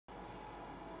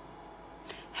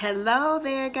Hello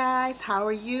there, guys. How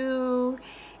are you?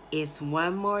 It's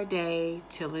one more day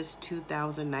till it's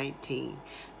 2019.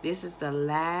 This is the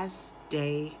last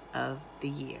day of the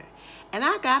year. And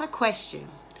I got a question.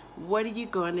 What are you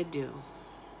going to do?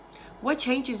 What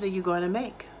changes are you going to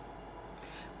make?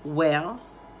 Well,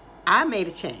 I made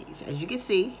a change. As you can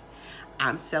see,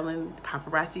 I'm selling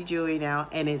paparazzi jewelry now,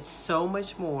 and it's so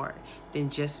much more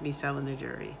than just me selling the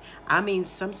jewelry. I mean,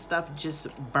 some stuff just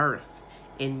birthed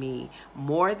in me,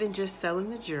 more than just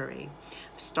selling the jewelry.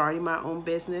 Starting my own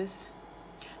business,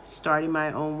 starting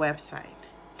my own website,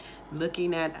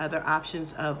 looking at other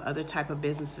options of other type of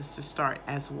businesses to start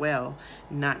as well,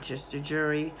 not just the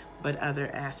jewelry, but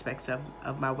other aspects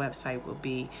of my website will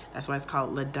be, that's why it's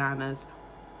called LaDonna's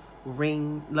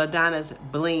Bling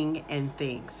and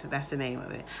Things. That's the name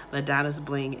of it. LaDonna's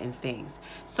Bling and Things.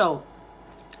 So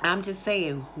I'm just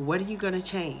saying, what are you going to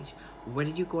change? What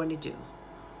are you going to do?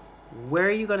 Where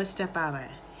are you going to step out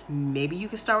at? Maybe you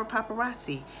can start with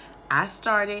paparazzi. I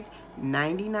started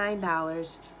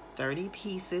 $99, 30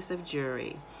 pieces of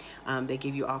jewelry. They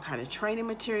give you all kind of training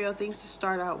material, things to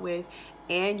start out with,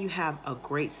 and you have a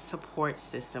great support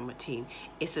system, a team.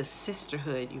 It's a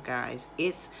sisterhood, you guys.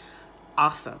 It's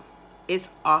awesome. It's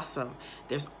awesome.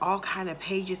 There's all kind of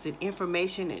pages and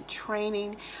information and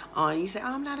training on. You say,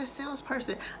 oh, I'm not a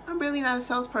salesperson. I'm really not a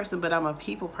salesperson, but I'm a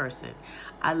people person.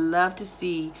 I love to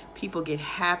see people get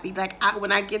happy. Like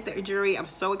when I get their jewelry, I'm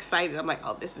so excited. I'm like,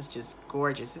 oh, this is just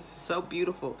gorgeous. This is so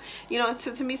beautiful. You know,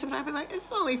 to me, sometimes I be like, it's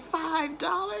only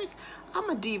 $5. I'm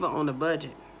a diva on a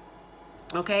budget.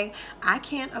 Okay, I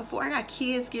can't afford, I got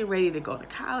kids getting ready to go to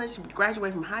college,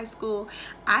 graduate from high school.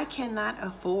 I cannot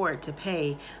afford to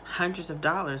pay hundreds of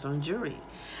dollars on jewelry.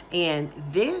 And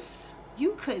this,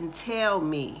 you couldn't tell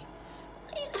me.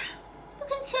 You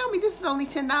couldn't tell me this is only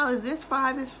 $10. This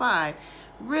 $5.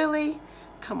 Really?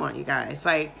 Come on, you guys.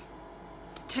 Like,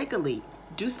 take a leap.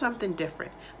 Do something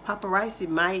different. Paparazzi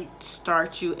might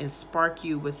start you and spark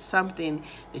you with something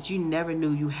that you never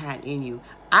knew you had in you.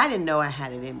 I didn't know I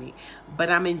had it in me, but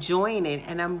I'm enjoying it,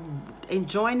 and I'm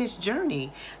enjoying this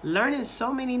journey, learning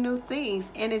so many new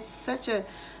things, and it's such a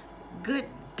good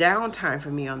downtime for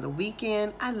me on the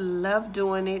weekend. I love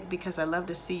doing it because I love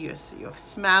to see your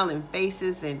smiling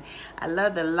faces, and I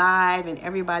love the live and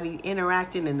everybody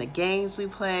interacting in the games we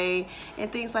play and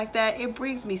things like that. It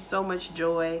brings me so much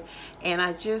joy, and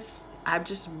I just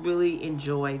really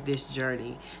enjoy this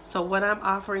journey. So what I'm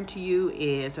offering to you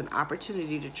is an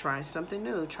opportunity to try something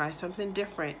new, try something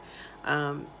different,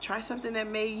 try something that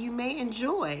you may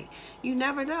enjoy. You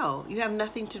never know. You have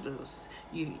nothing to lose.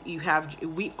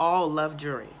 We all love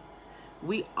jewelry.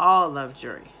 We all love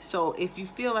jewelry. So if you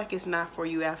feel like it's not for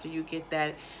you after you get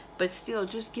that, but still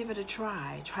just give it a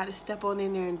try. Try to step on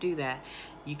in there and do that.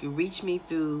 You can reach me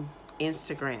through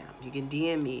Instagram. You can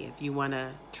DM me if you want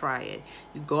to try it.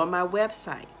 You go on my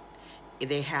website.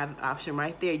 They have an option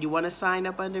right there. You want to sign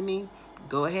up under me?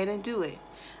 Go ahead and do it.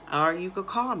 Or you could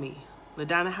call me.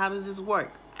 LaDonna, how does this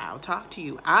work? I'll talk to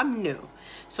you. I'm new,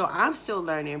 so I'm still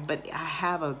learning, but I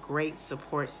have a great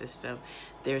support system.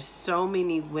 There's so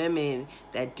many women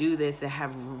that do this, that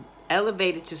have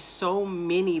elevated to so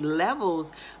many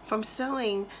levels from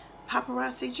selling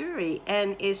paparazzi jewelry,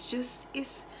 and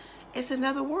it's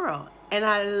another world. And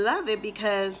I love it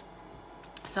because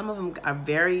some of them are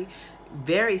very,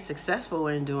 very successful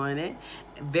in doing it,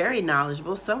 very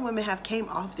knowledgeable. Some women have came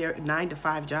off their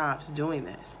 9-to-5 jobs doing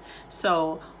this.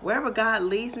 So wherever God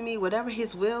leads me, whatever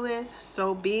his will is,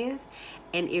 so be it.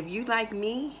 And if you like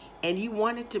me and you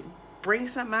wanted to bring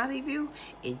something out of you,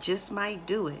 it just might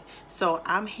do it. So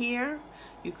I'm here.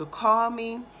 You could call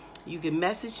me, you can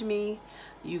message me,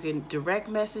 you can direct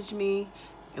message me,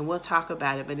 and we'll talk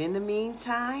about it. But in the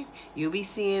meantime, you'll be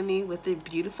seeing me with the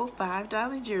beautiful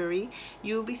 $5 jewelry.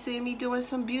 You'll be seeing me doing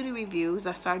some beauty reviews.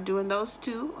 I started doing those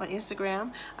too on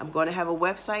Instagram. I'm going to have a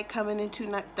website coming in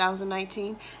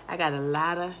 2019. I got a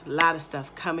lot of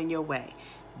stuff coming your way.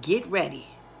 Get ready.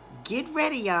 Get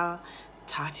ready, y'all.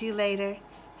 Talk to you later.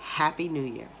 Happy New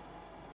Year.